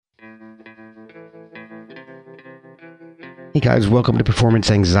Hey guys, welcome to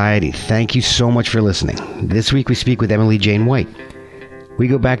Performance Anxiety. Thank you so much for listening. This week we speak with Emily Jane White. We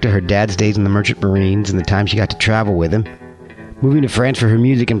go back to her dad's days in the Merchant Marines and the time she got to travel with him, moving to France for her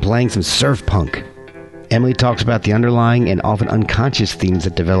music and playing some surf punk. Emily talks about the underlying and often unconscious themes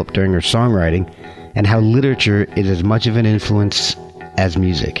that developed during her songwriting and how literature is as much of an influence as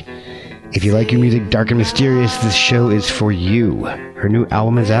music. If you like your music dark and mysterious, this show is for you. Her new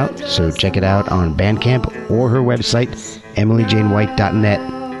album is out, so check it out on Bandcamp or her website,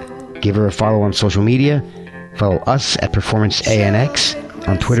 emilyjanewhite.net. Give her a follow on social media. Follow us at PerformanceANX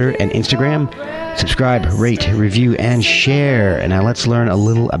on Twitter and Instagram. Subscribe, rate, review, and share. And now let's learn a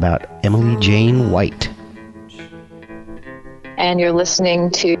little about Emily Jane White. And you're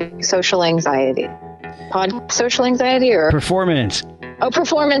listening to Social Anxiety. Social Anxiety or? Performance. Oh,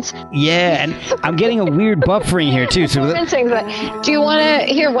 performance. Yeah, and I'm getting a weird buffering here, too. So do you want to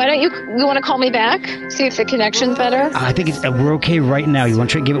hear? Why don't you want to call me back? See if the connection's better? I think we're okay right now. You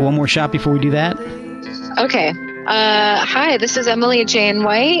want to try to give it one more shot before we do that? Okay. Hi, this is Emily Jane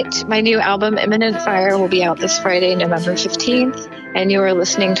White. My new album, Imminent Fire, will be out this Friday, November 15th. And you are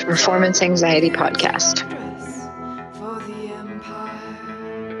listening to Performance Anxiety Podcast.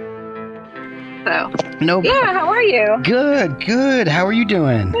 So. Nope. Yeah, how are you? Good. How are you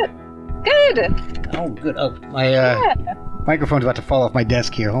doing? Good. Oh, good. Oh, my microphone's about to fall off my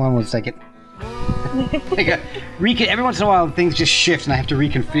desk here. Hold on one second. Every once in a while, things just shift, and I have to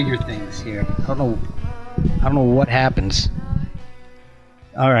reconfigure things here. I don't know what happens.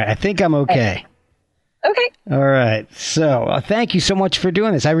 All right, I think I'm okay. Okay. All right. So, thank you so much for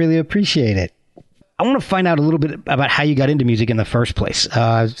doing this. I really appreciate it. I want to find out a little bit about how you got into music in the first place.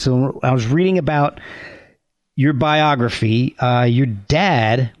 So I was reading about your biography. Your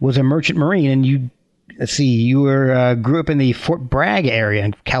dad was a merchant marine, and you grew up in the Fort Bragg area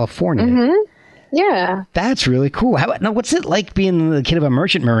in California. Mm-hmm. Yeah, that's really cool. Now, what's it like being the kid of a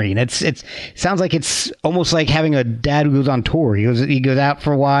merchant marine? It sounds like it's almost like having a dad who goes on tour. He goes out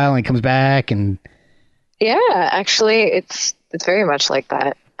for a while and he comes back, and yeah, actually, it's very much like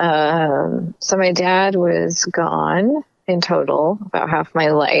that. So my dad was gone in total about half my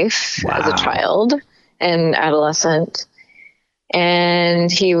life as a child and adolescent.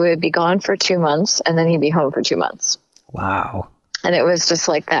 And he would be gone for 2 months and then he'd be home for 2 months. Wow. And it was just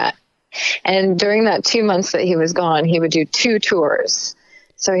like that. And during that 2 months that he was gone, he would do 2 tours.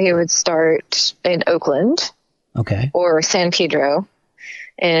 So he would start in Oakland. Okay. Or San Pedro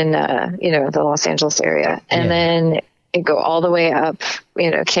in, the Los Angeles area. And then it'd go all the way up,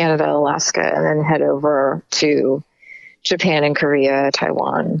 Canada, Alaska, and then head over to Japan and Korea,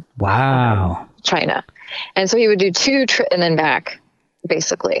 Taiwan. Wow. China. And so he would do 2 and then back,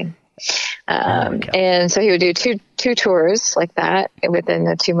 basically. And so he would do two tours like that within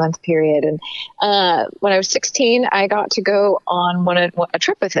a 2-month period. And when I was 16, I got to go on a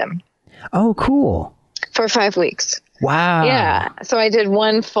trip with him. Oh, cool. For 5 weeks. Wow. Yeah. So I did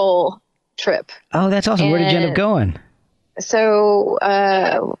one full trip. Oh, that's awesome. Where did you end up going? So,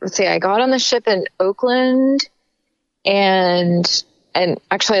 let's see, I got on the ship in Oakland and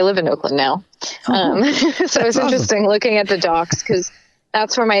actually I live in Oakland now. So it was interesting looking at the docks because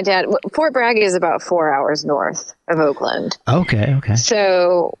that's where my dad, Fort Bragg is about 4 hours north of Oakland. Okay.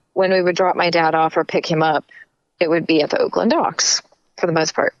 So when we would drop my dad off or pick him up, it would be at the Oakland docks for the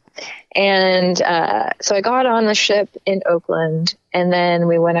most part. And so I got on the ship in Oakland, and then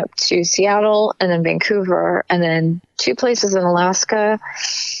we went up to Seattle and then Vancouver and then 2 places in Alaska.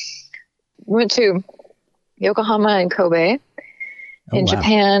 Went to Yokohama and Kobe. In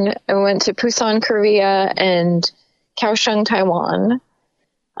Japan, I went to Busan, Korea, and Kaohsiung, Taiwan.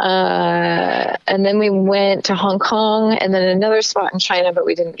 And then we went to Hong Kong and then another spot in China, but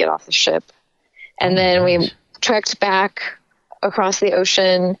we didn't get off the ship. And then we trekked back across the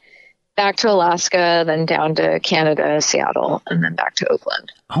ocean, back to Alaska, then down to Canada, Seattle, and then back to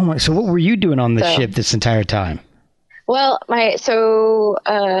Oakland. Oh my! So what were you doing on the ship this entire time? Well, that's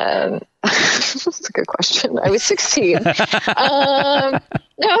a good question. I was 16. No. I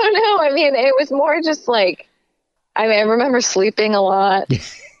mean, it was more just like, I remember sleeping a lot.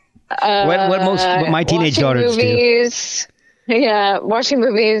 What my teenage daughters movies, do. Yeah, watching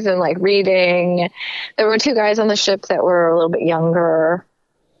movies and like reading. There were 2 guys on the ship that were a little bit younger,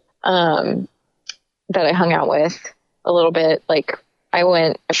 that I hung out with a little bit. Like I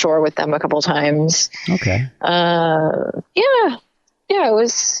went ashore with them a couple of times. Okay. It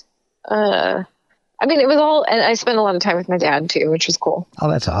was. It was all, and I spent a lot of time with my dad too, which was cool. Oh,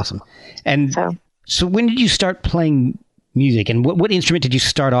 that's awesome. And so when did you start playing music, and what instrument did you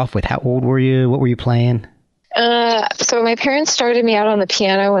start off with? How old were you? What were you playing? So my parents started me out on the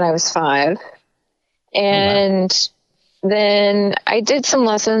piano when I was 5. And then I did some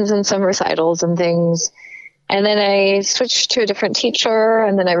lessons and some recitals and things. And then I switched to a different teacher.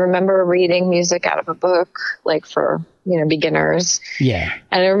 And then I remember reading music out of a book, like for, beginners. Yeah.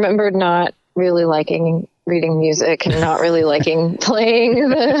 And I remembered not really liking reading music and not really liking playing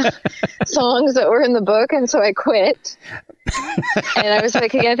the songs that were in the book. And so I quit. And I was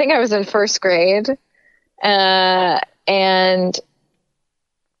like, I think I was in first grade. And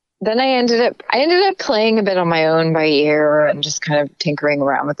then I ended up playing a bit on my own by ear and just kind of tinkering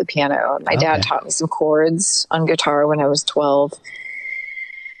around with the piano. My dad taught me some chords on guitar when I was 12.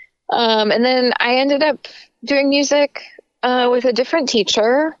 And then I ended up doing music with a different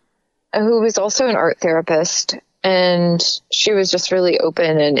teacher who was also an art therapist. And she was just really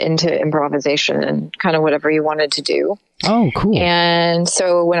open and into improvisation and kind of whatever you wanted to do. Oh, cool. And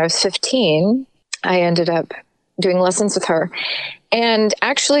so when I was 15, I ended up doing lessons with her. And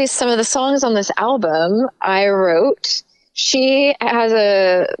actually, some of the songs on this album I wrote. She has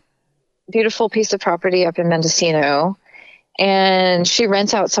a beautiful piece of property up in Mendocino, and she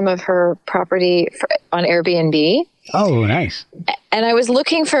rents out some of her property on Airbnb. Oh, nice. And I was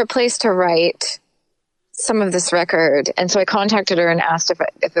looking for a place to write some of this record. And so I contacted her and asked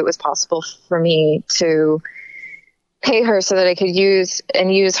if it was possible for me to pay her so that I could use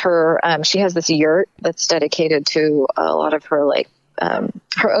her. She has this yurt that's dedicated to a lot of her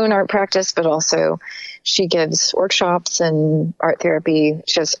her own art practice, but also she gives workshops and art therapy.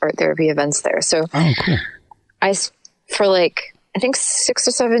 She has art therapy events there. So cool. For I think 6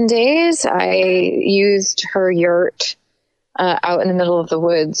 or 7 days, I used her yurt out in the middle of the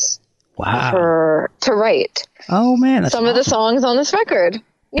woods. Wow. To write. Oh man, some of the songs on this record.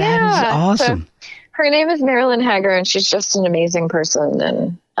 That is awesome. So her name is Marilyn Hager, and she's just an amazing person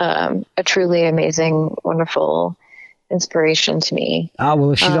and a truly amazing, wonderful inspiration to me. Oh,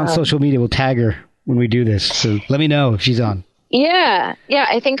 well, if she's on social media, we'll tag her when we do this. So let me know if she's on. Yeah.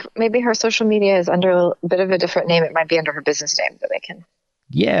 I think maybe her social media is under a bit of a different name. It might be under her business name, but I can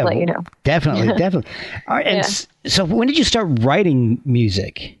let you know. Definitely. All right. And so when did you start writing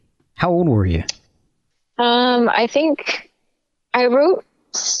music? How old were you? I think I wrote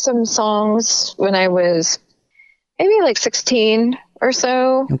some songs when I was maybe 16 or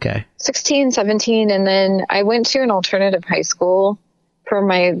so. Okay. 16, 17. And then I went to an alternative high school for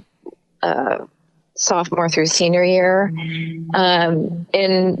my sophomore through senior year in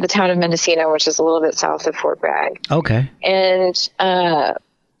the town of Mendocino, which is a little bit south of Fort Bragg. Okay. And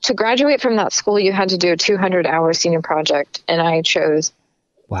to graduate from that school, you had to do a 200-hour senior project. And I chose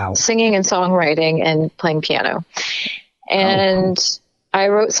singing and songwriting and playing piano. And I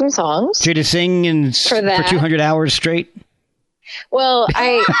wrote some songs. So you had to sing for 200 hours straight? Well,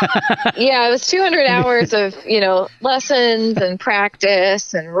 it was 200 hours of, lessons and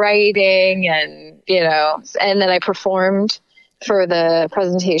practice and writing and, and then I performed for the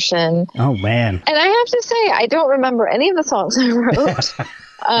presentation. Oh, man. And I have to say, I don't remember any of the songs I wrote.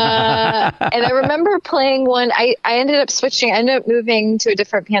 And I remember playing one. I ended up switching. I ended up moving to a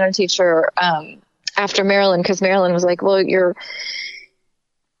different piano teacher after Marilyn, because Marilyn was like, well, you're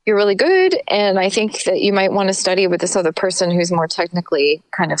really good, and I think that you might want to study with this other person who's more technically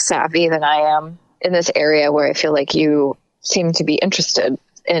kind of savvy than I am in this area, where I feel like you seem to be interested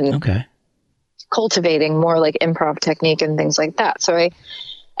in cultivating more improv technique and things like that. So I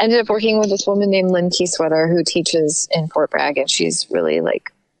ended up working with this woman named Lynn Keysweater, who teaches in Fort Bragg, and she's really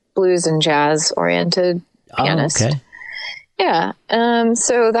blues and jazz oriented pianist. Okay. Yeah.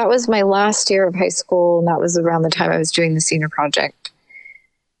 So that was my last year of high school, and that was around the time I was doing the senior project.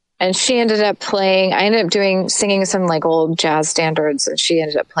 And she ended up singing some old jazz standards, and she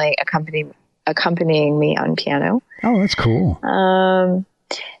ended up accompanying me on piano. Oh, that's cool. And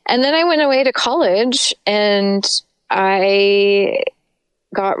then I went away to college, and I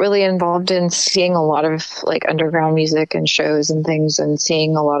got really involved in seeing a lot of underground music and shows and things, and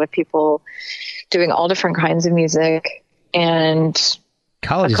seeing a lot of people doing all different kinds of music. And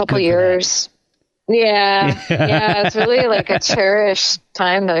college a couple years. Yeah. It's really a cherished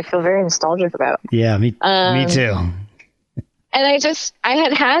time that I feel very nostalgic about. Yeah, me too. And I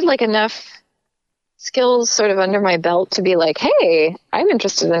had enough skills sort of under my belt to be hey, I'm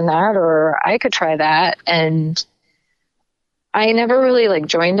interested in that, or I could try that. And I never really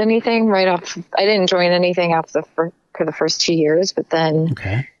joined anything right off. I didn't join anything for the first 2 years, but then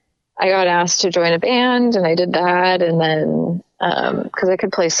I got asked to join a band, and I did that. And then, cause I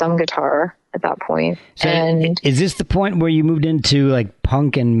could play some guitar at that point. So and is this the point where you moved into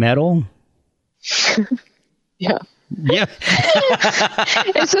punk and metal? Yeah. Yeah.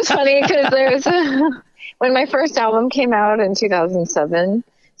 It's just funny because when my first album came out in 2007,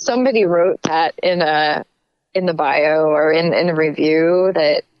 somebody wrote that in a in the bio or in a review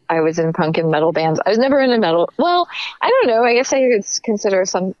that I was in punk and metal bands. I was never in a metal. Well, I don't know. I guess I could consider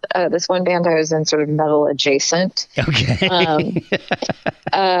this one band I was in sort of metal adjacent. Okay.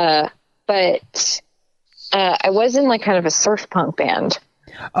 But I was in like kind of a surf punk band.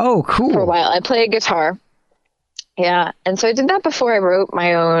 Oh, cool. For a while. I played guitar. Yeah. And so I did that before I wrote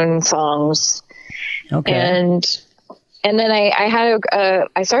my own songs. Okay. And then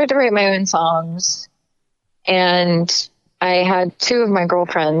I started to write my own songs, and I had two of my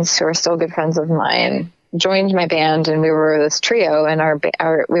girlfriends who are still good friends of mine joined my band, and we were this trio, and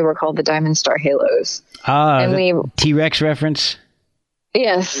we were called the Diamond Star Halos. And we T-Rex reference.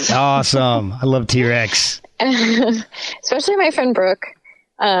 Yes. Awesome. I love T-Rex. Especially my friend Brooke,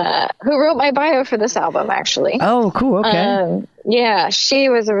 who wrote my bio for this album, actually. Oh, cool. Okay. Yeah, she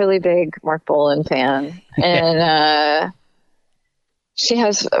was a really big Mark Bolan fan, and she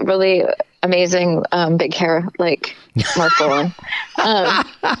has a really amazing big hair like Mark Bolan.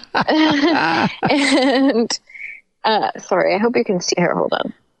 And sorry, I hope you can see her. Hold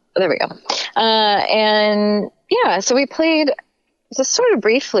on. There we go. And yeah, so we played just sort of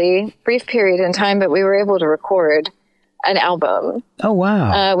brief period in time, but we were able to record an album. Oh,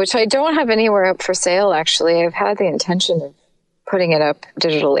 wow. Which I don't have anywhere up for sale, actually. I've had the intention of putting it up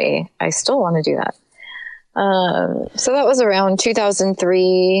digitally. I still want to do that. So that was around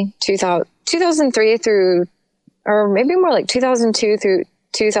 2003 through, or maybe more like 2002 through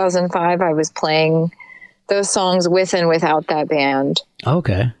 2005. I was playing those songs with and without that band.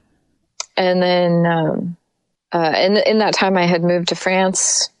 Okay. And then, in that time I had moved to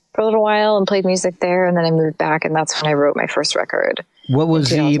France for a little while and played music there. And then I moved back, and that's when I wrote my first record. What was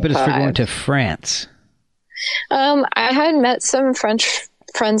the impetus for going to France? I had met some French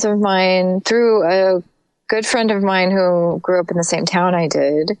friends of mine through a good friend of mine who grew up in the same town I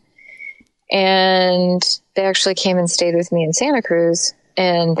did. And they actually came and stayed with me in Santa Cruz.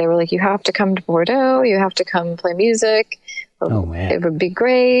 And they were like, you have to come to Bordeaux. You have to come play music. Oh, man. It would be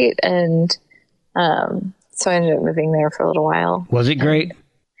great. And so I ended up moving there for a little while. Was it great?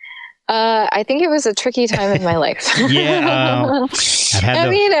 I think it was a tricky time in my life. Yeah.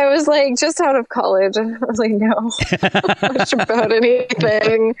 I was like just out of college. I didn't really know much about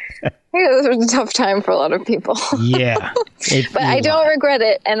anything. It was a tough time for a lot of people. Yeah. But I don't regret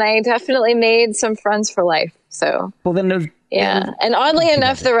it. And I definitely made some friends for life. So, well, then yeah. And oddly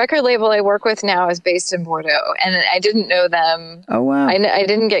enough, the record label I work with now is based in Bordeaux, and I didn't know them. Oh, wow. I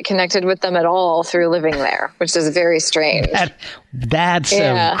didn't get connected with them at all through living there, which is very strange. That's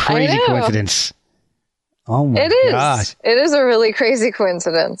a crazy coincidence. Oh my gosh. It is a really crazy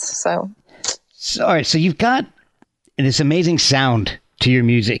coincidence. So all right. So you've got this amazing sound to your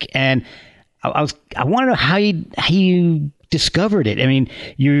music, and I want to know how you discovered it. I mean,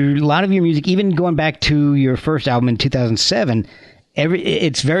 a lot of your music, even going back to your first album in 2007,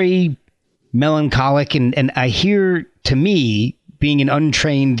 it's very melancholic, and I hear, to me, being an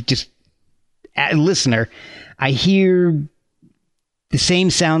untrained just listener, I hear the same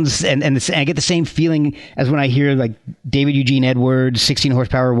sounds and I get the same feeling as when I hear like David Eugene Edwards, 16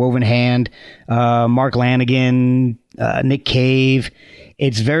 Horsepower, Woven Hand, Mark Lanegan, Nick Cave.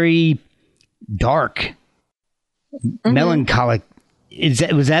 It's very dark, melancholic.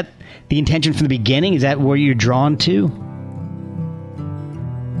 Was that the intention from the beginning? Is that where you're drawn to?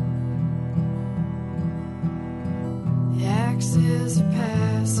 The axes are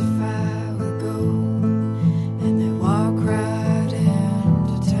pacify will go, and they walk right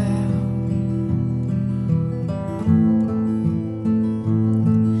into town.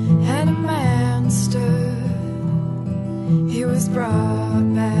 And a man stood, he was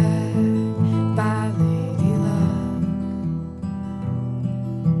brought back by Lady Luck.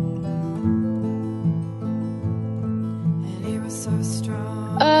 And he was so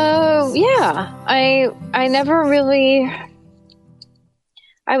strong. Oh, yeah. I never really...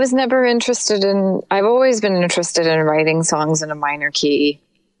 I was never interested in... I've always been interested in writing songs in a minor key.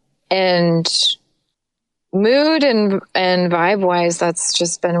 And mood and vibe-wise, that's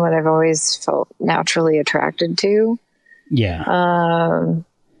just been what I've always felt naturally attracted to. Yeah.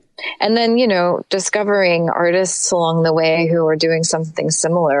 And then, discovering artists along the way who are doing something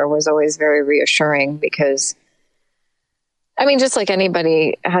similar was always very reassuring, because, I mean, just like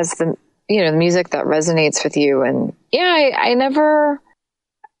anybody has the music that resonates with you. And yeah, I never,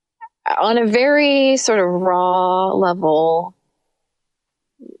 on a very sort of raw level,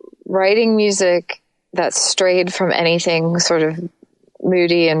 writing music that strayed from anything sort of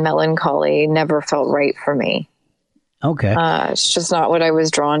moody and melancholy never felt right for me. Okay. It's just not what I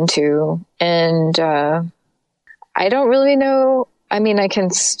was drawn to. And I don't really know. I mean, I can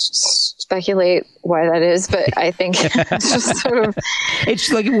speculate why that is, but I think it's just sort of,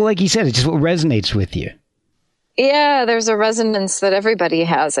 It's like you said, it's just what resonates with you. yeah, there's a resonance that everybody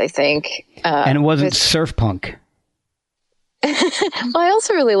has, I think. And it wasn't surf punk. Well, I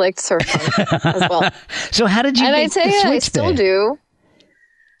also really liked surf punk as well. So how did you And make I'd say the I switch still then? do.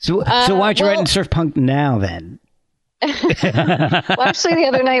 So why aren't you well- writing surf punk now then? Well, actually, the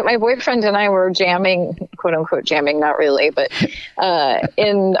other night, my boyfriend and I were jamming, quote unquote jamming, not really, but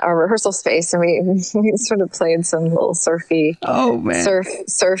in our rehearsal space, and we sort of played some little surfy, Oh man.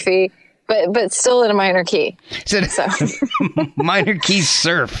 surfy, but still in a minor key. So, So minor key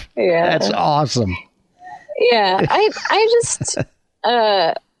surf. Yeah. That's awesome. yeah, I just,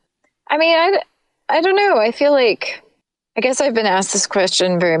 I mean, I don't know. I feel like, I guess I've been asked this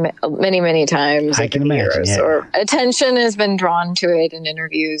question many times I over can the imagine, years, yeah. or attention has been drawn to it in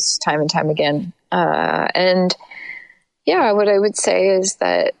interviews time and time again. And yeah, what I would say is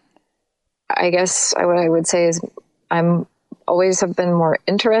that what I would say is I'm always have been more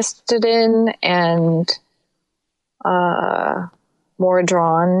interested in and more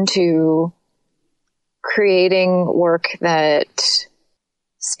drawn to creating work that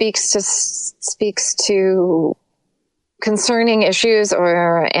speaks to concerning issues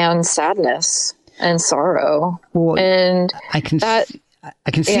and sadness and sorrow. Well, And I can that- see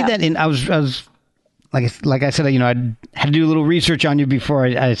yeah. that. I was like I said, I had to do a little research on you before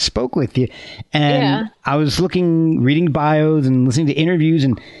I spoke with you, and Yeah. I was reading bios and listening to interviews,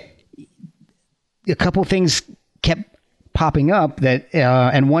 and a couple things kept popping up that,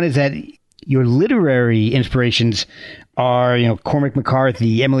 and one is that your literary inspirations are Cormac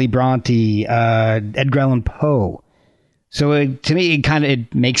McCarthy, Emily Bronte, Edgar Allan Poe. So to me,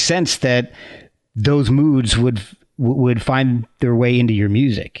 it makes sense that those moods would find their way into your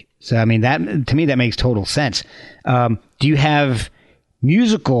music. So I mean, that to me that makes total sense. Do you have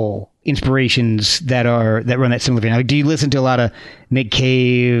musical inspirations that run that similar vein? Like, do you listen to a lot of Nick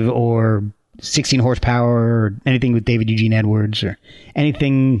Cave or 16 Horsepower or anything with David Eugene Edwards or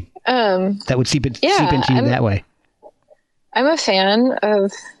anything that would seep into you that way? I'm a fan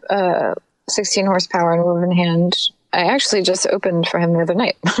of 16 Horsepower and Woven Hand. I actually just opened for him the other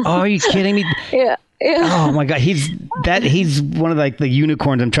night. Oh, are you kidding me? Yeah. Oh my God, he's one of the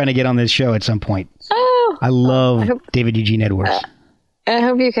unicorns I'm trying to get on this show at some point. Oh, I love David Eugene Edwards. I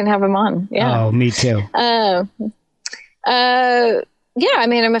hope you can have him on. Yeah. Oh, me too. Yeah, I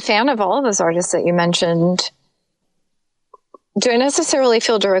mean, I'm a fan of all of those artists that you mentioned. Do I necessarily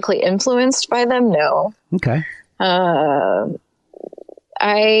feel directly influenced by them? No. Okay.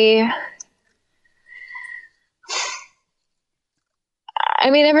 I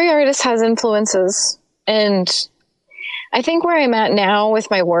mean, every artist has influences, and I think where I'm at now with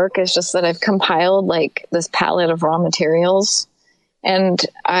my work is just that I've compiled like this palette of raw materials, and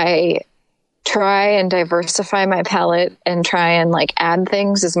I try and diversify my palette and try and like add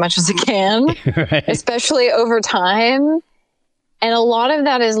things as much as I can, Right. especially over time. And a lot of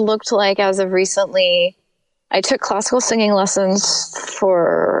that has looked like, as of recently, I took classical singing lessons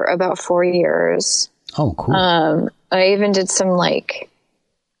for about 4 years. Oh, cool. I even did some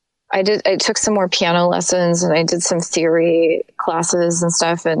I took some more piano lessons, and I did some theory classes and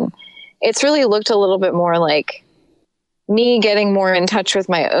stuff. And it's really looked a little bit more like me getting more in touch with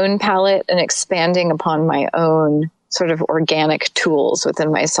my own palette and expanding upon my own sort of organic tools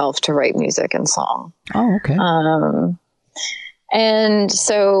within myself to write music and song. Oh, okay. And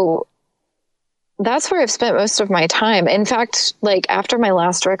so that's where I've spent most of my time. In fact, like after my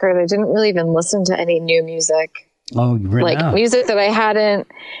last record, I didn't really even listen to any new music. Oh, really? Like music that I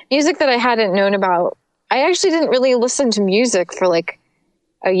hadn't known about. I actually didn't really listen to music for like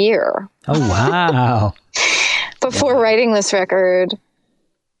a year Oh, wow. before writing this record.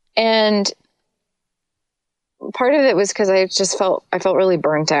 And part of it was because I felt really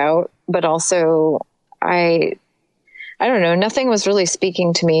burnt out, but also I don't know, nothing was really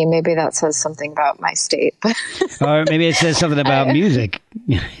speaking to me. Maybe that says something about my state. Or maybe it says something about music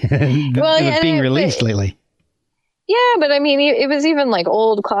that was being released lately. Yeah, but I mean, it was even like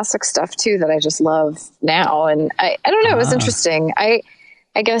old classic stuff too that I just love now, and I don't know. It was interesting. I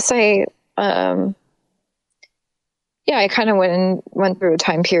guess I kind of went through a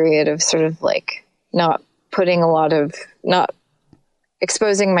time period of sort of like not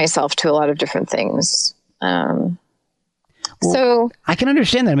exposing myself to a lot of different things. So I can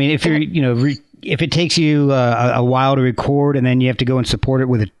understand that. I mean, if you're if it takes you a while to record and then you have to go and support it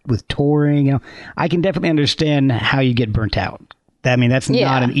with touring, I can definitely understand how you get burnt out. I mean, that's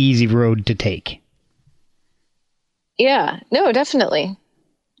not an easy road to take. Yeah, no, definitely.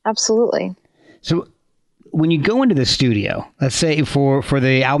 Absolutely. So when you go into the studio, let's say for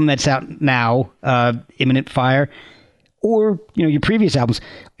the album that's out now, Imminent Fire, or your previous albums,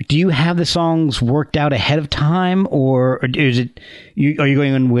 do you have the songs worked out ahead of time, or is it are you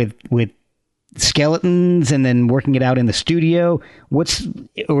going in with skeletons and then working it out in the studio?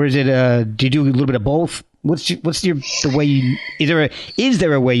 Or is it do you do a little bit of both? The way you is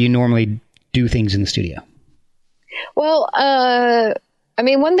there a way you normally do things in the studio? Well,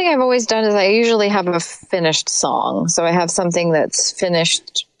 one thing I've always done is I usually have a finished song. So I have something that's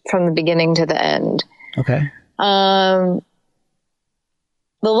finished from the beginning to the end. Okay. The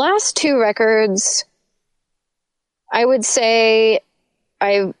last two records, I would say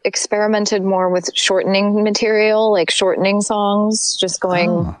I've experimented more with shortening material, like shortening songs, just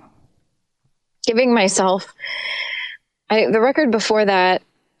giving myself, the record before that,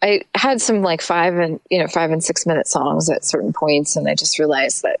 I had some like 5 and 6 minute songs at certain points. And I just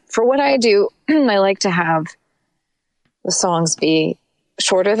realized that for what I do, I like to have the songs be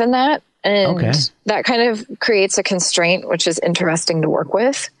shorter than that. And that kind of creates a constraint, which is interesting to work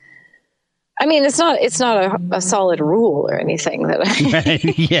with. I mean, it's not a solid rule or anything that I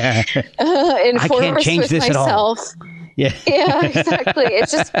enforce I can't change with this myself. At all. Yeah. Yeah, exactly.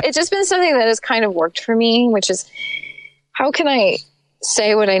 It's just been something that has kind of worked for me, which is how can I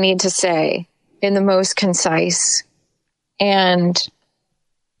say what I need to say in the most concise and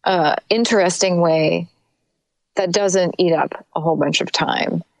interesting way that doesn't eat up a whole bunch of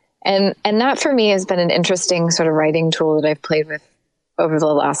time. And that for me has been an interesting sort of writing tool that I've played with over the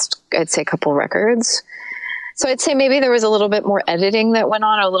last, I'd say, couple records. So I'd say maybe there was a little bit more editing that went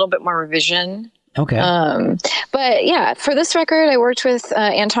on, a little bit more revision. Okay. But yeah, for this record, I worked with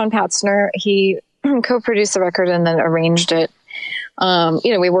Anton Patzner. He co-produced the record and then arranged it.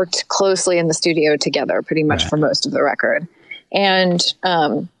 We worked closely in the studio together pretty much for most of the record. And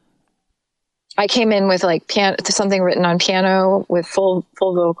I came in with like something written on piano with full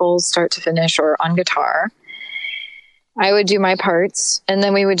vocals, start to finish, or on guitar. I would do my parts, and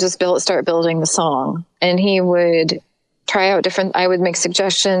then we would just start building the song. And he would try out I would make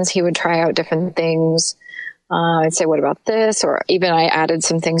suggestions. He would try out different things. I'd say, what about this? Or even I added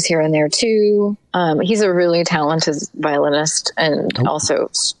some things here and there too. He's a really talented violinist and also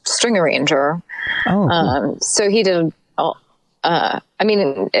string arranger. So he did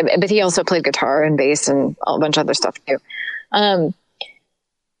but he also played guitar and bass and a bunch of other stuff too.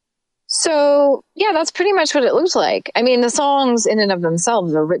 So yeah, that's pretty much what it looks like. I mean, the songs in and of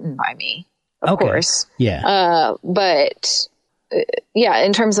themselves are written by me, of course. Yeah. But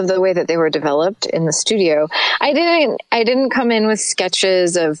in terms of the way that they were developed in the studio, I didn't come in with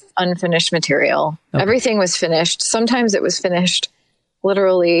sketches of unfinished material. Okay. Everything was finished. Sometimes it was finished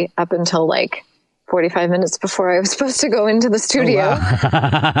literally up until like 45 minutes before I was supposed to go into the studio. Oh,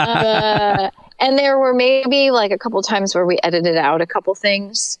 wow. And there were maybe like a couple times where we edited out a couple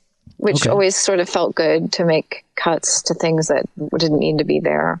things, which always sort of felt good to make cuts to things that didn't need to be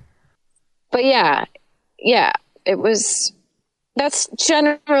there. But that's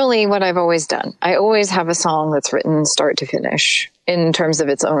generally what I've always done. I always have a song that's written start to finish in terms of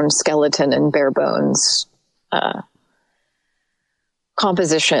its own skeleton and bare bones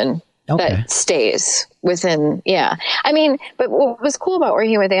composition that stays within. Yeah. I mean, but what was cool about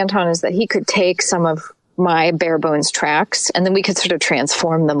working with Anton is that he could take some of my bare bones tracks and then we could sort of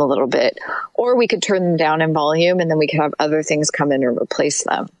transform them a little bit, or we could turn them down in volume and then we could have other things come in and replace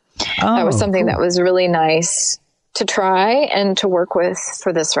them. That was something that was really nice to try and to work with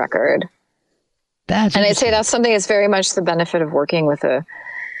for this record. And I'd say that's something that's very much the benefit of working with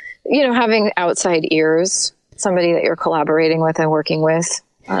having outside ears, somebody that you're collaborating with and working with.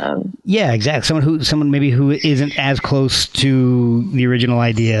 Yeah, exactly. Someone maybe who isn't as close to the original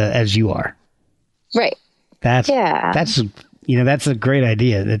idea as you are. Right. That's a great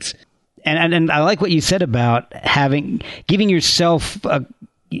idea. And I like what you said about giving yourself a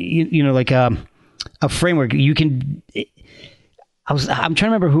framework. You can. I'm trying to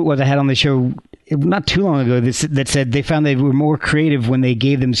remember who it was I had on the show not too long ago that said they found they were more creative when they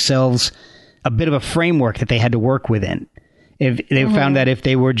gave themselves a bit of a framework that they had to work within. If they found that if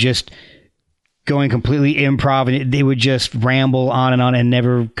they were just going completely improv, they would just ramble on and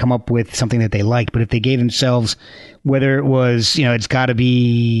never come up with something that they liked. But if they gave themselves, whether it was, it's got to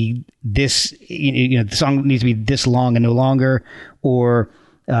be this, the song needs to be this long and no longer, or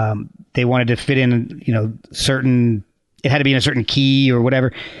they wanted to fit in, it had to be in a certain key or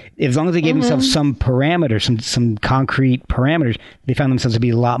whatever. As long as they gave themselves some parameters, some concrete parameters, they found themselves to be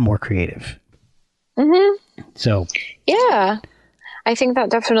a lot more creative. Mm-hmm. So, yeah, I think that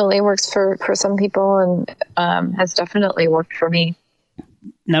definitely works for some people and has definitely worked for me.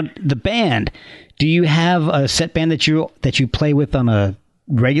 Now, the band, do you have a set band that you play with on a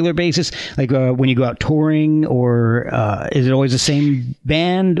regular basis? Like when you go out touring, or is it always the same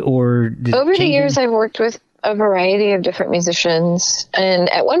band? Or over the years, I've worked with a variety of different musicians. And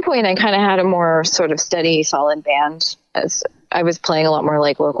at one point, I kind of had a more sort of steady, solid band, as I was playing a lot more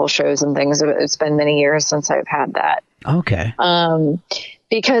like local shows and things. It's been many years since I've had that. Okay.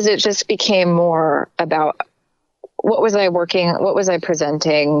 Because it just became more about what was I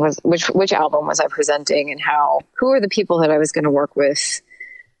presenting, which album was I presenting, and who are the people that I was going to work with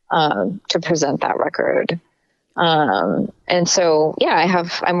to present that record. And so, yeah,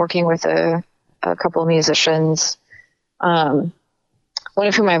 I'm working with a couple of musicians, one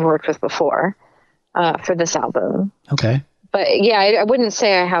of whom I've worked with before for this album. Okay. But yeah, I wouldn't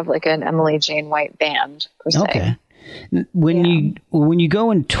say I have like an Emily Jane White band per se. Okay. When you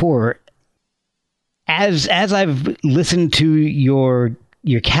go and tour, as I've listened to your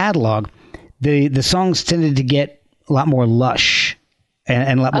catalog, the songs tended to get a lot more lush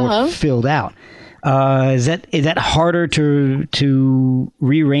and a lot more filled out. Is that harder to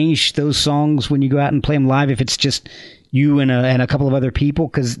rearrange those songs when you go out and play them live if it's just you and a couple of other people?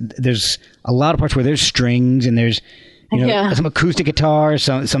 Because there's a lot of parts where there's strings and there's some acoustic guitar,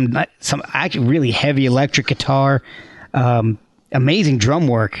 some actually really heavy electric guitar, amazing drum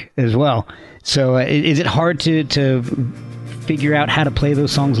work as well. So is it hard to figure out how to play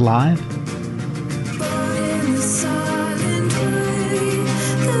those songs live?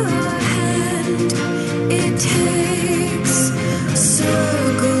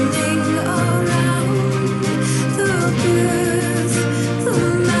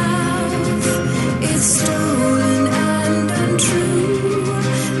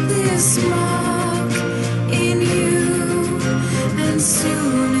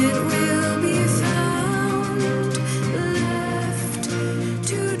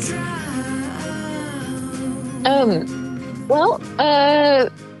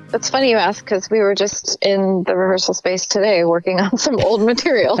 It's funny you ask, because we were just in the rehearsal space today working on some old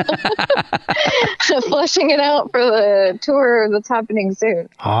material, fleshing it out for the tour that's happening soon.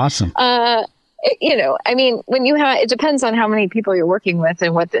 Awesome. I mean, it depends on how many people you're working with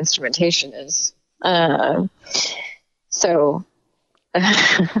and what the instrumentation is. So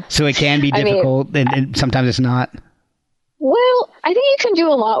it can be difficult, and sometimes it's not. Well, I think you can do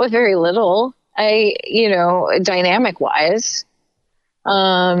a lot with very little. Dynamic wise.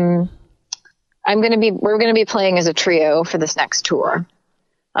 We're going to be playing as a trio for this next tour.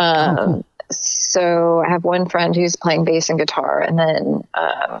 Cool. So I have one friend who's playing bass and guitar, and then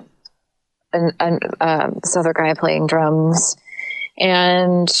this other guy playing drums,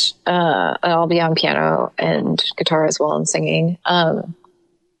 and I'll be on piano and guitar as well and singing. But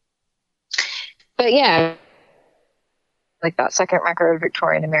yeah, like that second record,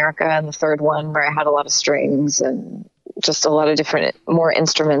 Victorian America, and the third one where I had a lot of strings and just a lot of more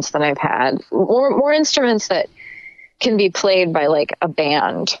instruments than I've had, more instruments that can be played by like a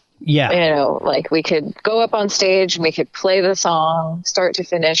band. Yeah. Like we could go up on stage and we could play the song start to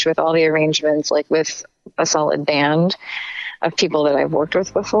finish with all the arrangements, like with a solid band of people that I've worked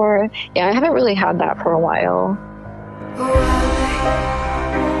with before. Yeah, I haven't really had that for a while.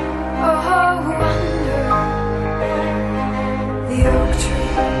 The oak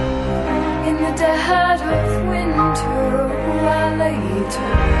tree in the dead of winter, I lay to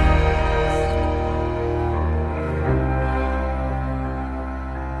rest.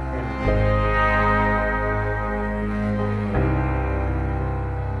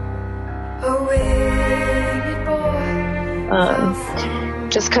 A winged boy.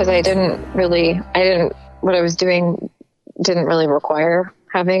 Just because what I was doing didn't really require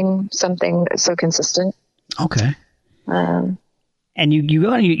having something so consistent. Okay. And you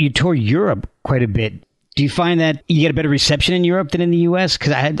go and you tour Europe quite a bit. Do you find that you get a better reception in Europe than in the U.S.?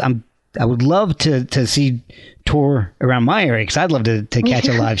 Because I would love to see tour around my area, because I'd love to catch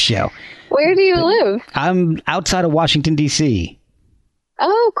a live show. Where do you live? I'm outside of Washington, D.C.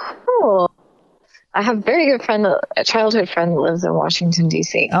 Oh, cool. I have a very good friend, a childhood friend that lives in Washington,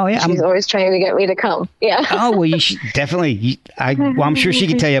 D.C. Oh, yeah. She's always trying to get me to come. Yeah. Oh, well, you should definitely. I'm sure she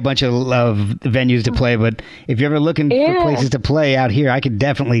could tell you a bunch of venues to play, but if you're ever looking for places to play out here, I could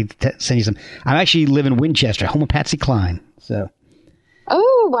definitely send you some. I actually live in Winchester, home of Patsy Cline. So.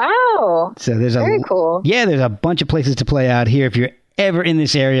 Oh, wow. So there's very cool. Yeah, there's a bunch of places to play out here. If you're ever in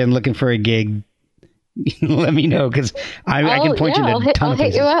this area and looking for a gig, let me know, because I can point you to a ton of places. I'll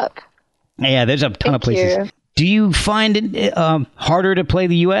hit you up. Yeah, there's a ton of places. You. Do you find it harder to play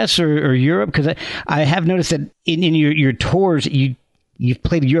the U.S. or Europe? Because I have noticed that in your tours, you've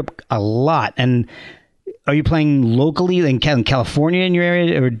played Europe a lot. And are you playing locally in California in your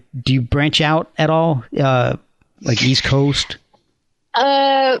area, or do you branch out at all, like East Coast?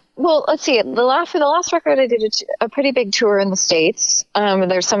 Well, let's see. For the last record, I did a pretty big tour in the States.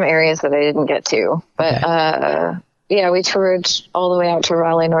 There's some areas that I didn't get to, but yeah, we toured all the way out to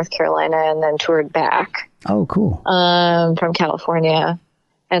Raleigh, North Carolina, and then toured back. Oh, cool. From California,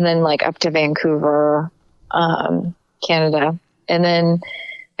 and then like up to Vancouver, Canada, and then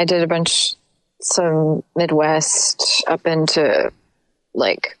I did some Midwest up into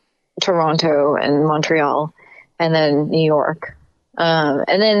like Toronto and Montreal, and then New York.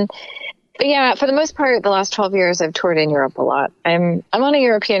 And then, but yeah, for the most part, the last 12 years, I've toured in Europe a lot. I'm on a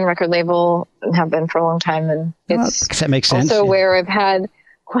European record label and have been for a long time. And it's that makes sense. Also where I've had,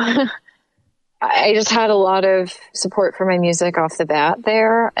 I just had a lot of support for my music off the bat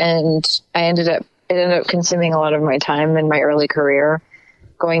there. And it ended up consuming a lot of my time in my early career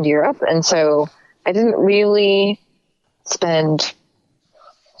going to Europe. And so I didn't really spend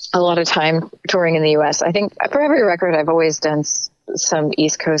a lot of time touring in the US. I think for every record, I've always done some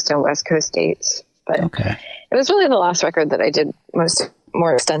East Coast and West Coast dates, but it was really the last record that I did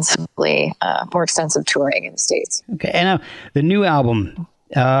more extensive touring in the States. Okay. And the new album,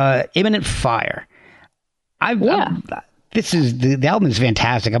 Imminent Fire. This is the album is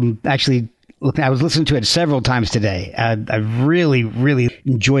fantastic. I'm actually I was listening to it several times today. I really, really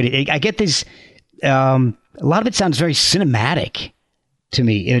enjoyed it. I get this, a lot of it sounds very cinematic to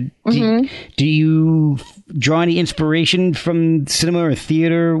me. Do you draw any inspiration from cinema or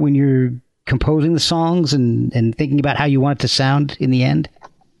theater when you're composing the songs and thinking about how you want it to sound in the end?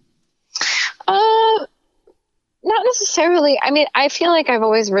 Not necessarily. I mean, I feel like I've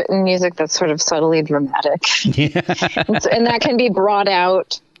always written music that's sort of subtly dramatic. And that can be brought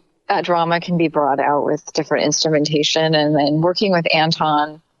out, that drama can be brought out with different instrumentation. And then working with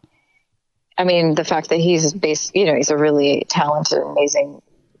Anton, I mean, the fact that he's a really talented, amazing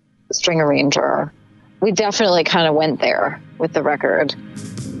string arranger. We definitely kind of went there with the record.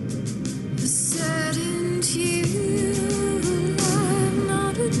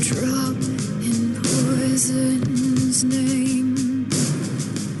 Not a drop in poison's name.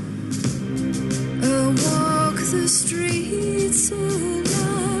 I walk the streets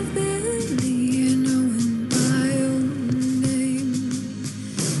alive, barely knowing my own name.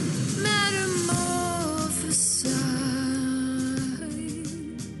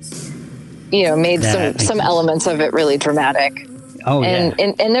 Made some elements of it really dramatic. Oh, and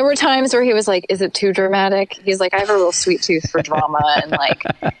there were times where he was like, is it too dramatic? He's like, I have a real sweet tooth for drama and like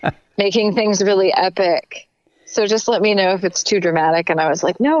making things really epic. So just let me know if it's too dramatic. And I was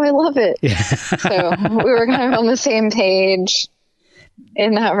like, no, I love it. Yeah. So we were kind of on the same page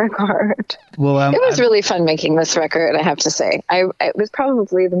in that regard. Well, it was really fun making this record, I have to say. It was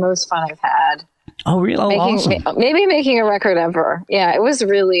probably the most fun I've had. Oh, really? Awesome. Maybe making a record ever. Yeah, it was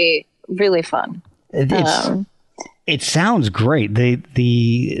really, really fun. It sounds great.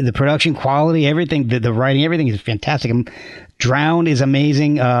 The production quality, everything, the writing, everything is fantastic. Drowned is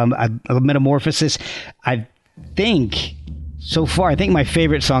amazing. Metamorphosis. I think my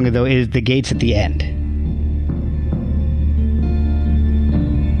favorite song though is The Gates at the End.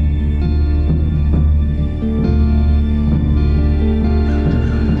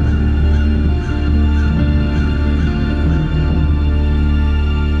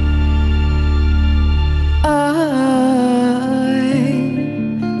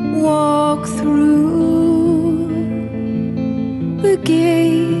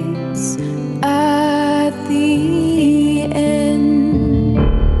 Gates at the end.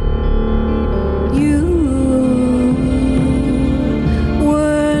 You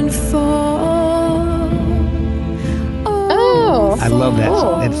weren't far. I love that.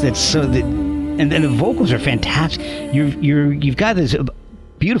 Cool. It's so and the vocals are fantastic. You've got this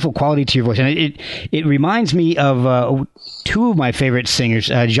beautiful quality to your voice, and it reminds me of two of my favorite singers,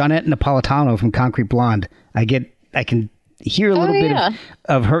 Jeanette Napolitano from Concrete Blonde. I can hear a little bit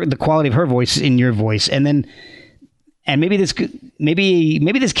of her, the quality of her voice in your voice, and maybe this came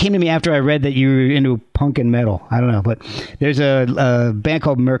to me after I read that you were into punk and metal. I don't know, but there's a band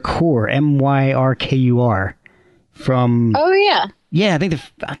called Myrkur, Myrkur, from I think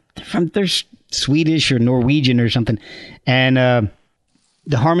they're Swedish or Norwegian or something, and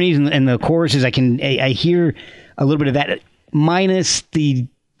the harmonies and the choruses I hear a little bit of that, minus the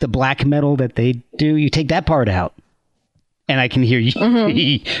black metal that they do. You take that part out, and I can hear you a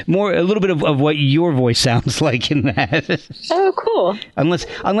little bit of what your voice sounds like in that. Oh, cool. Unless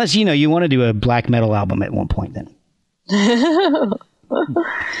you want to do a black metal album at one point, then.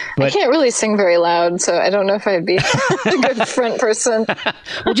 I can't really sing very loud, so I don't know if I'd be a good front person.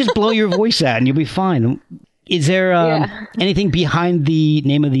 Well, just blow your voice out and you'll be fine. Is there anything behind the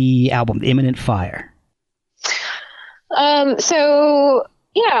name of the album, Imminent Fire? So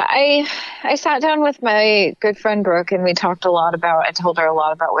yeah, I sat down with my good friend Brooke, and we talked a lot about. I told her a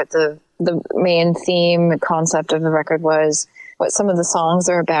lot about what the main theme concept of the record was, what some of the songs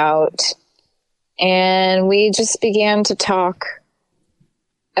are about, and we just began to talk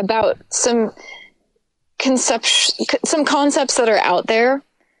about some concepts that are out there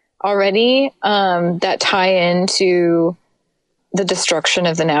already that tie into the destruction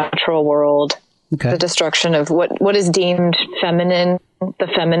of the natural world, the destruction of what is deemed feminine, the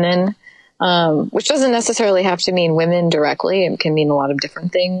feminine, which doesn't necessarily have to mean women directly. It can mean a lot of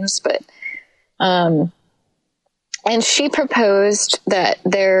different things, but and she proposed that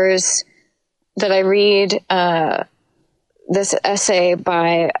I read this essay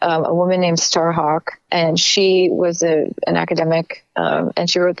by a woman named Starhawk, and she was an academic, and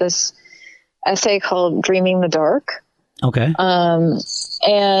she wrote this essay called "Dreaming the Dark." Okay.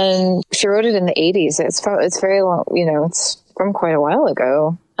 And she wrote it in the 80s. It's very long, it's from quite a while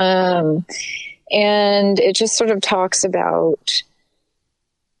ago. And it just sort of talks about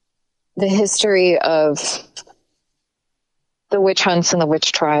the history of the witch hunts and the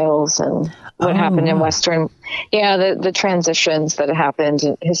witch trials and what happened in Western, the transitions that happened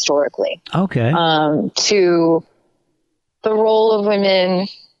historically. Okay. To the role of women,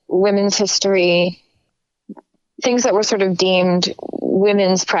 women's history, things that were sort of deemed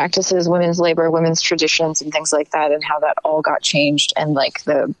women's practices, women's labor, women's traditions, and things like that, and how that all got changed, and like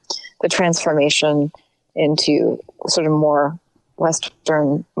the transformation into sort of more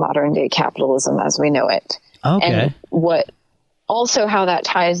Western modern day capitalism as we know it. Okay. And how that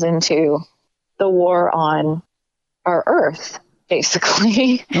ties into the war on our earth,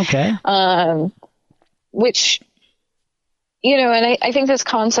 basically. Okay. Which, and I think this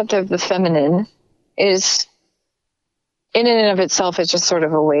concept of the feminine is, in and of itself, it's just sort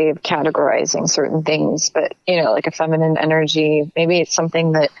of a way of categorizing certain things, but, like a feminine energy, maybe it's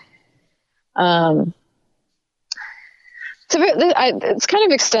something that, it's kind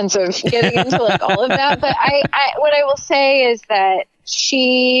of extensive getting into like all of that, but what I will say is that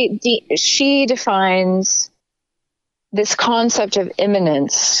she defines this concept of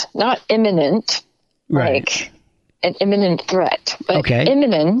imminence, not imminent, right, like an imminent threat, but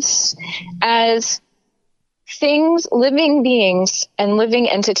imminence as things, living beings and living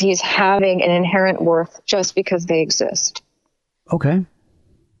entities having an inherent worth just because they exist. Okay.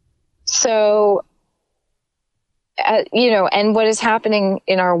 So, and what is happening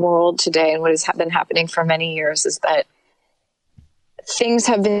in our world today, and what has been happening for many years, is that things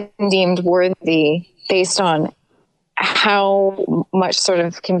have been deemed worthy based on how much sort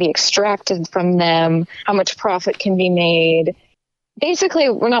of can be extracted from them, how much profit can be made. Basically,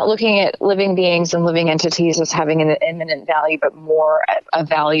 we're not looking at living beings and living entities as having an imminent value, but more a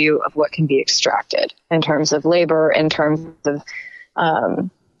value of what can be extracted in terms of labor, in terms of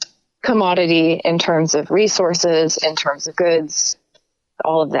commodity, in terms of resources, in terms of goods,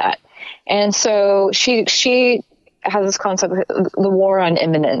 all of that. And so she has this concept of the war on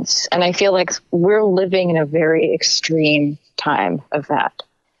imminence. And I feel like we're living in a very extreme time of that.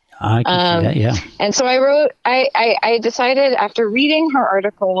 I can see that, yeah. And so I decided, after reading her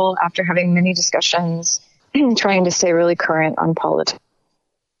article, after having many discussions, trying to stay really current on politics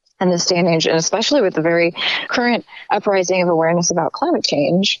in this day and age, and especially with the very current uprising of awareness about climate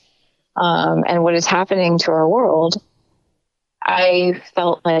change, and what is happening to our world, I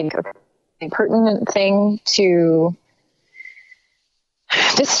felt like a pertinent thing to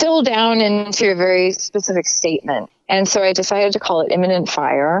distill down into a very specific statement. And so I decided to call it Imminent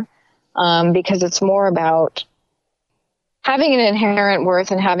Fire, because it's more about having an inherent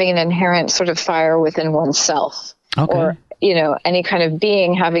worth and having an inherent sort of fire within oneself. Okay. Or, any kind of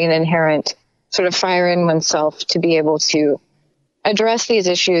being having an inherent sort of fire in oneself to be able to address these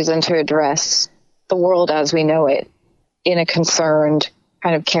issues and to address the world as we know it in a concerned,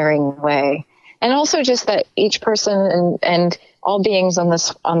 kind of caring way. And also just that each person and all beings on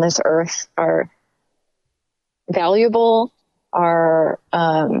this earth are valuable, are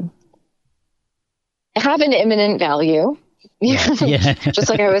have an imminent value, yeah. just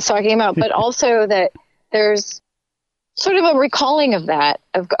like I was talking about, but also that there's sort of a recalling of that,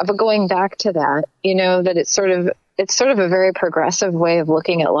 of a going back to that, that it's sort of a very progressive way of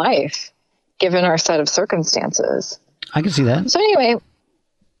looking at life, given our set of circumstances. I can see that. So anyway,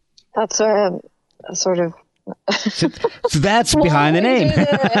 that's a sort of So that's behind the name.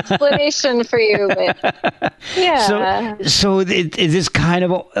 The explanation for you, but yeah. So is this kind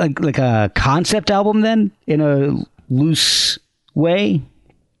of like a concept album then, in a loose way?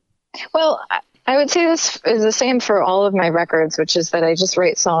 Well, I would say this is the same for all of my records, which is that I just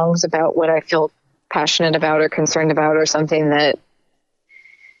write songs about what I feel passionate about or concerned about, or something that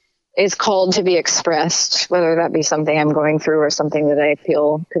is called to be expressed, whether that be something I'm going through or something that I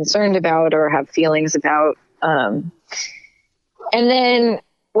feel concerned about or have feelings about. And then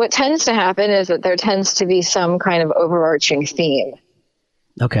what tends to happen is that there tends to be some kind of overarching theme.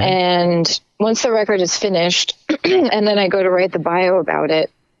 Okay. And once the record is finished and then I go to write the bio about it,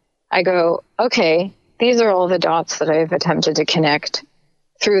 I go, okay, these are all the dots that I've attempted to connect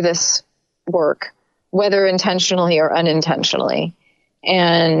through this work, whether intentionally or unintentionally.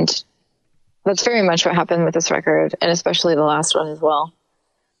 And that's very much what happened with this record, and especially the last one as well.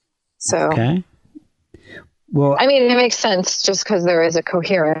 So, okay. Well, I mean, it makes sense just because there is a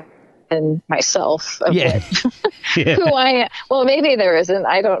coherence in myself of yeah. who I am. Well, maybe there isn't.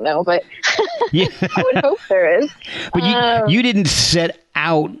 I don't know, but yeah. I would hope there is. But you didn't set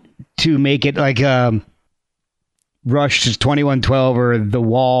out to make it like Rush's 2112 or The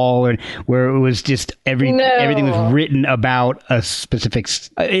Wall, or where it was just everything was written about a specific.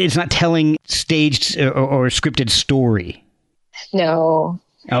 It's not telling staged or scripted story. No.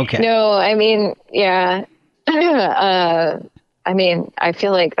 Okay. No, I mean, yeah. I mean, I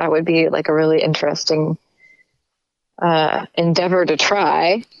feel like that would be like a really interesting endeavor to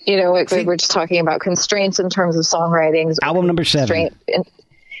try. You know, we're just talking about constraints in terms of songwriting. Album number 7.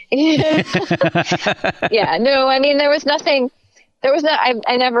 Yeah, no, I mean, I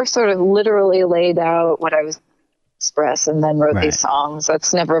never sort of literally laid out what I was express and then wrote these songs.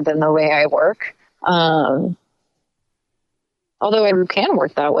 That's never been the way I work. Although I can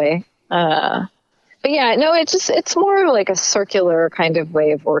work that way. But yeah, no, it's more like a circular kind of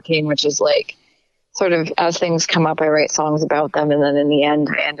way of working, which is like sort of as things come up, I write songs about them. And then in the end,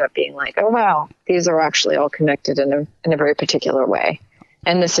 I end up being like, oh, wow, these are actually all connected in a very particular way.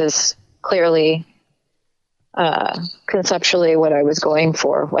 And this is clearly conceptually what I was going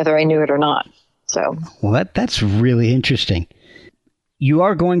for, whether I knew it or not. So, that's really interesting. You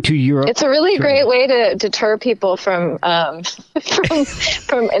are going to Europe. It's a really great way to deter people from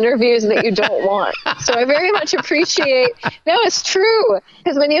interviews that you don't want. So I very much appreciate. No, it's true,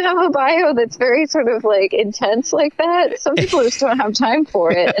 because when you have a bio that's very sort of like intense like that, some people just don't have time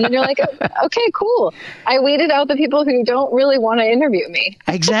for it, and then you're like, okay, cool. I weeded out the people who don't really want to interview me.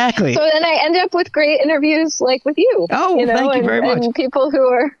 Exactly. So then I end up with great interviews like with you. Oh, thank you very much. And people who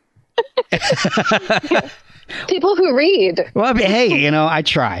are. People who read. Well, I mean, hey, I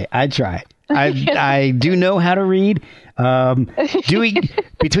try. I do know how to read.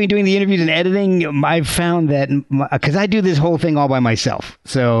 Between doing the interviews and editing, I've found that because I do this whole thing all by myself.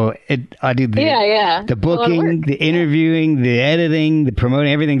 So I do the booking, the interviewing, the editing, the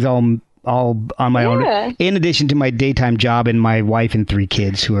promoting. Everything's all on my own. In addition to my daytime job and my wife and 3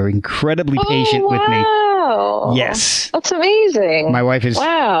 kids who are incredibly patient with me. Yes. That's amazing. My wife is,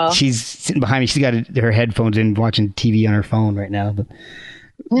 she's sitting behind me. She's got her headphones in watching TV on her phone right now.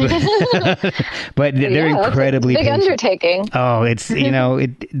 But they're incredibly big patient. Undertaking. Oh, it's,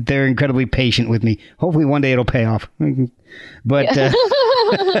 they're incredibly patient with me. Hopefully one day it'll pay off. But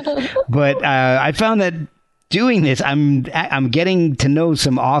I found that doing this, I'm getting to know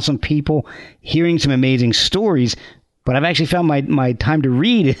some awesome people, hearing some amazing stories. But I've actually found my time to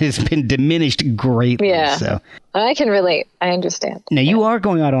read has been diminished greatly. Yeah, so I can relate. I understand. Now you are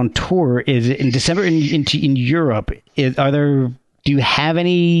going out on tour. Is it in December in Europe? Do you have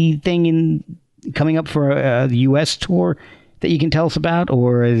anything coming up for a U.S. tour that you can tell us about,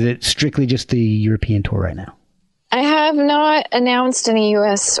 or is it strictly just the European tour right now? I have not announced any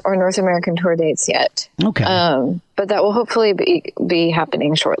U.S. or North American tour dates yet. Okay, but that will hopefully be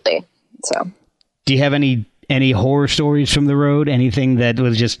happening shortly. So, do you have any horror stories from the road? Anything that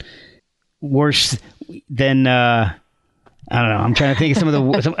was just worse than I don't know. I'm trying to think of some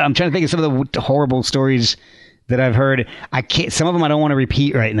of the horrible stories that I've heard. I can't. Some of them I don't want to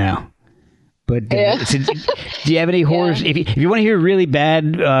repeat right now. But do you have any horror? If you want to hear really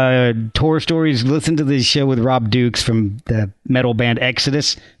bad horror stories, listen to this show with Rob Dukes from the metal band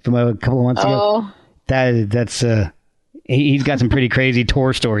Exodus from a couple of months ago. That's. He's got some pretty crazy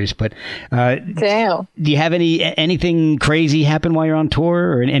tour stories, but damn. Do you have anything crazy happen while you're on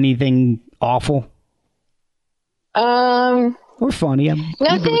tour, or anything awful? Or funny?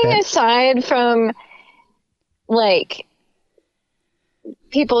 Nothing aside from like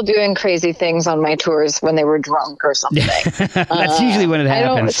people doing crazy things on my tours when they were drunk or something. That's usually when it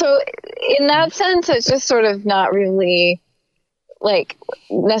happens. So in that sense, it's just sort of not really like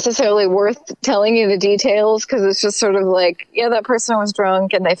necessarily worth telling you the details, because it's just sort of like, yeah, that person was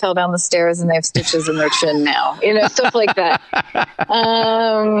drunk and they fell down the stairs and they have stitches in their chin now, stuff like that.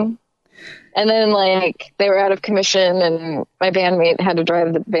 And then like they were out of commission and my bandmate had to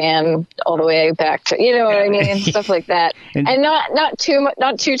drive the van all the way back to, what I mean? Stuff like that. And not too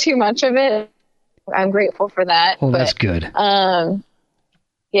much of it. I'm grateful for that. Oh, that's good.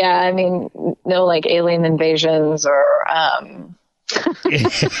 Yeah, I mean, no like alien invasions or,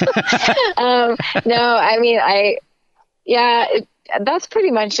 no, I mean, that's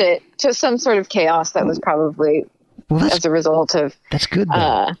pretty much it. Just some sort of chaos that was probably as a result of, that's good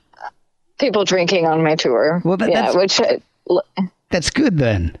though. People drinking on my tour. Well, that's good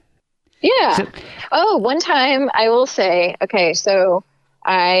then. Yeah. One time I will say, okay, so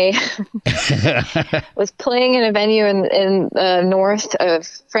I was playing in a venue in the north of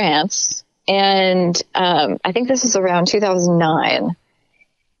France, and I think this is around 2009.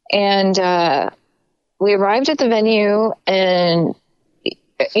 And we arrived at the venue, and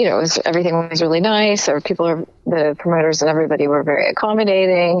everything was really nice. The promoters and everybody were very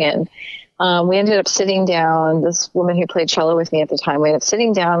accommodating, and we ended up sitting down. This woman who played cello with me at the time, we ended up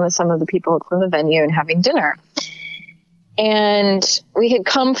sitting down with some of the people from the venue and having dinner. And we had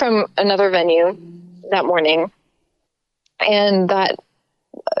come from another venue that morning, and I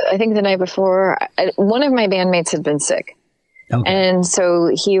think the night before, one of my bandmates had been sick. Okay. And so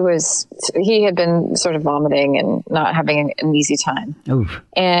he had been sort of vomiting and not having an easy time. Oof.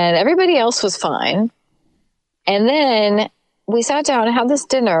 And everybody else was fine. And then we sat down and had this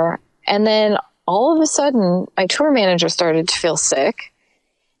dinner. And then all of a sudden, my tour manager started to feel sick.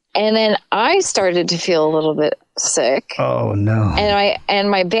 And then I started to feel a little bit sick. Oh, no. And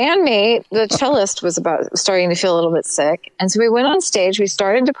my bandmate, the cellist, was starting to feel a little bit sick. And so we went on stage. We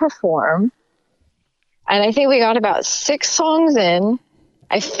started to perform. And I think we got about 6 songs in.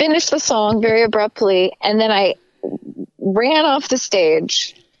 I finished the song very abruptly. And then I ran off the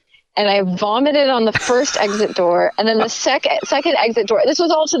stage. And I vomited on the first exit door, and then the second exit door. This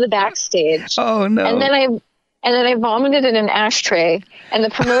was all to the backstage. Oh no! And then I vomited in an ashtray, and the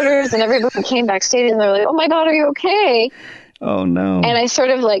promoters and everybody came backstage, and they're like, "Oh my God, are you okay?" Oh no! And I sort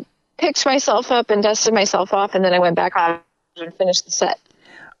of like picked myself up and dusted myself off, and then I went back on and finished the set.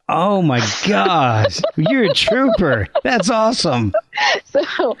 Oh my gosh, you're a trooper! That's awesome.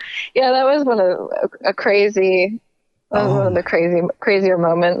 So yeah, that was one of the crazier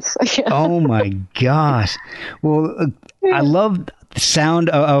moments. Oh my gosh. Well, I love the sound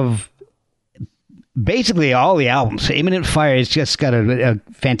of basically all the albums. Imminent Fire has just got a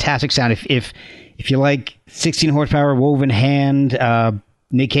fantastic sound. If you like 16 horsepower woven hand,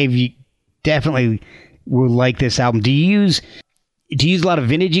 Nick Cave, you definitely will like this album. Do you use a lot of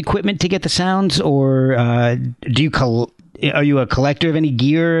vintage equipment to get the sounds, or are you a collector of any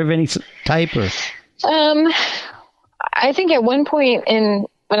gear of any type, or? I think at one point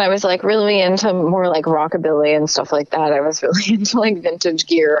when I was like really into more like rockabilly and stuff like that, I was really into like vintage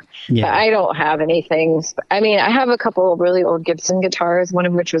gear. Yeah. But I don't have anything. I mean, I have a couple of really old Gibson guitars, one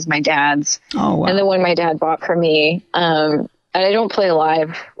of which was my dad's. Oh, wow. And the one my dad bought for me. And I don't play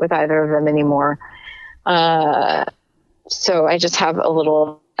live with either of them anymore. So I just have I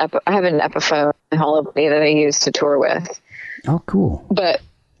have an Epiphone holiday that I use to tour with. Oh, cool. But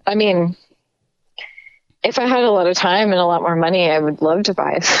I mean, if I had a lot of time and a lot more money, I would love to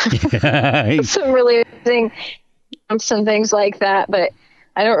buy some really amazing amps and things like that. But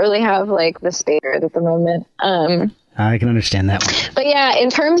I don't really have like the space at the moment. I can understand that one. But yeah,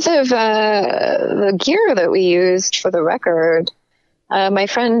 in terms of the gear that we used for the record, my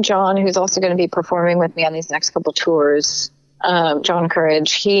friend John, who's also going to be performing with me on these next couple tours, John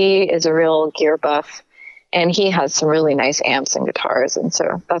Courage, he is a real gear buff, and he has some really nice amps and guitars. And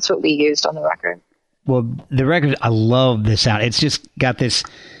so that's what we used on the record. Well, the record, I love the sound. It's just got this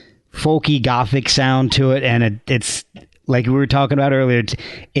folky gothic sound to it, and it's like we were talking about earlier.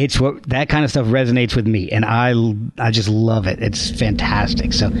 It's what that kind of stuff resonates with me, and I just love it. It's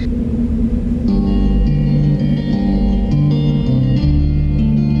fantastic. So.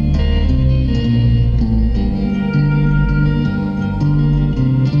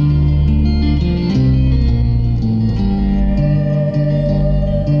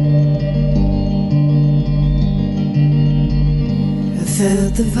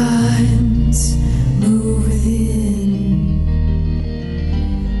 Felt the vines move within.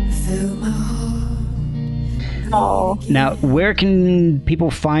 Felt my heart Oh. Now, where can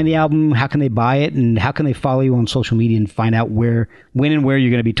people find the album? How can they buy it? And how can they follow you on social media and find out when and where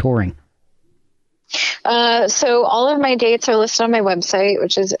you're going to be touring? So all of my dates are listed on my website,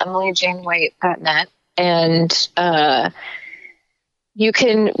 which is emilyjanewhite.net. And you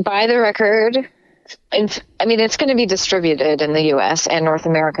can buy the record. It's going to be distributed in the U.S. and North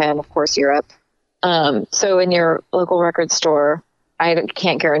America and, of course, Europe. So in your local record store, I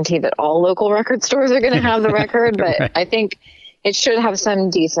can't guarantee that all local record stores are going to have the record, but Right. I think it should have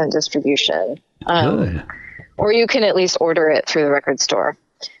some decent distribution. Good. Or you can at least order it through the record store,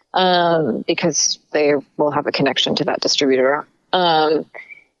 because they will have a connection to that distributor.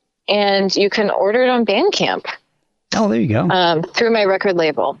 And you can order it on Bandcamp. Oh, there you go. Through my record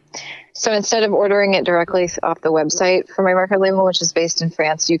label. So instead of ordering it directly off the website for my record label, which is based in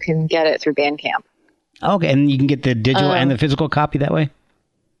France, you can get it through Bandcamp. Okay, and you can get the digital and the physical copy that way?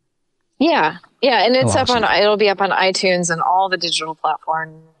 Yeah, and it's awesome. it'll be up on iTunes and all the digital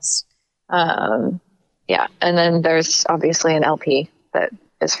platforms. And then there's obviously an LP that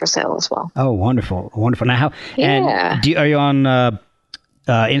is for sale as well. Oh, wonderful. Now, how? Yeah. And are you on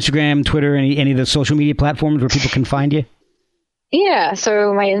Instagram, Twitter, any of the social media platforms where people can find you? Yeah,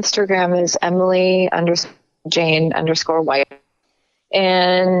 so my Instagram is Emily_Jane_White.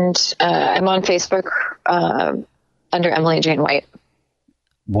 And I'm on Facebook under Emily Jane White.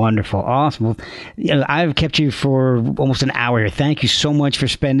 Wonderful. Awesome. Well, I've kept you for almost an hour here. Thank you so much for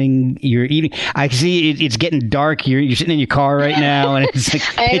spending your evening. I see it's getting dark. You're sitting in your car right now, and it's like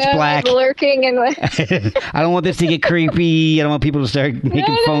pitch black. I'm lurking in my... I don't want this to get creepy. I don't want people to start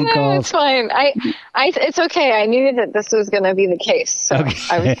making phone calls. It's fine. It's okay. I knew that this was going to be the case, so Okay.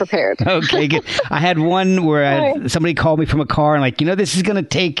 I was prepared. Okay, good. I had one where somebody called me from a car and this is going to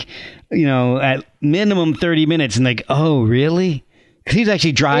take, at minimum 30 minutes. And oh, really? Because he's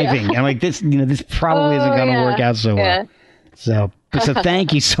actually driving. Yeah. I'm like, this probably isn't going to work out so well. So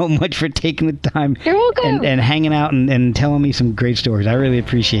thank you so much for taking the time. You're welcome. And hanging out and telling me some great stories. I really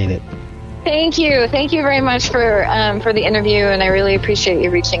appreciate it. Thank you. Thank you very much for the interview, and I really appreciate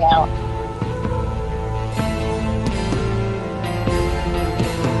you reaching out.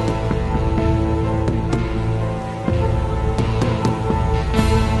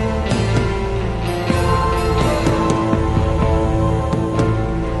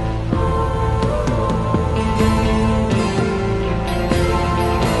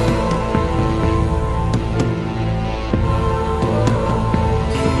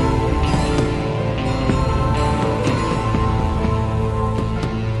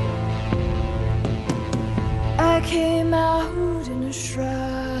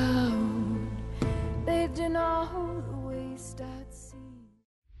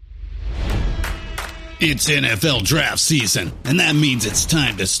 It's NFL draft season, and that means it's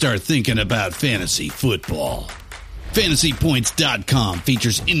time to start thinking about fantasy football. FantasyPoints.com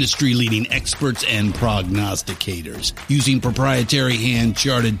features industry-leading experts and prognosticators using proprietary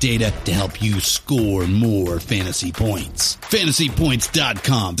hand-charted data to help you score more fantasy points.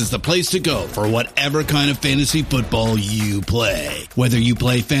 FantasyPoints.com is the place to go for whatever kind of fantasy football you play. Whether you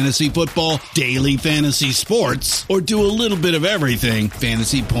play fantasy football, daily fantasy sports, or do a little bit of everything,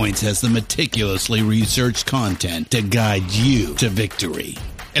 Fantasy Points has the meticulously researched content to guide you to victory.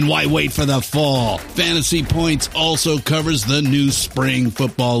 And why wait for the fall? Fantasy Points also covers the new spring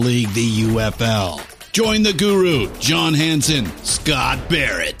football league, the UFL. Join the guru, John Hansen, Scott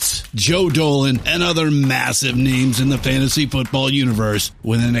Barrett, Joe Dolan, and other massive names in the fantasy football universe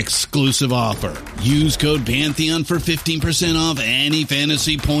with an exclusive offer. Use code Pantheon for 15% off any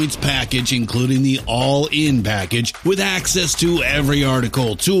Fantasy Points package, including the all-in package, with access to every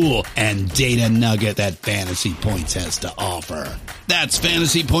article, tool, and data nugget that Fantasy Points has to offer. That's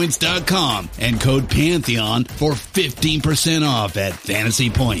FantasyPoints.com and code Pantheon for 15% off at Fantasy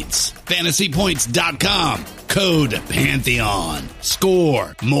Points. FantasyPoints.com, code Pantheon.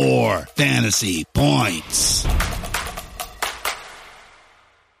 Score more fantasy points.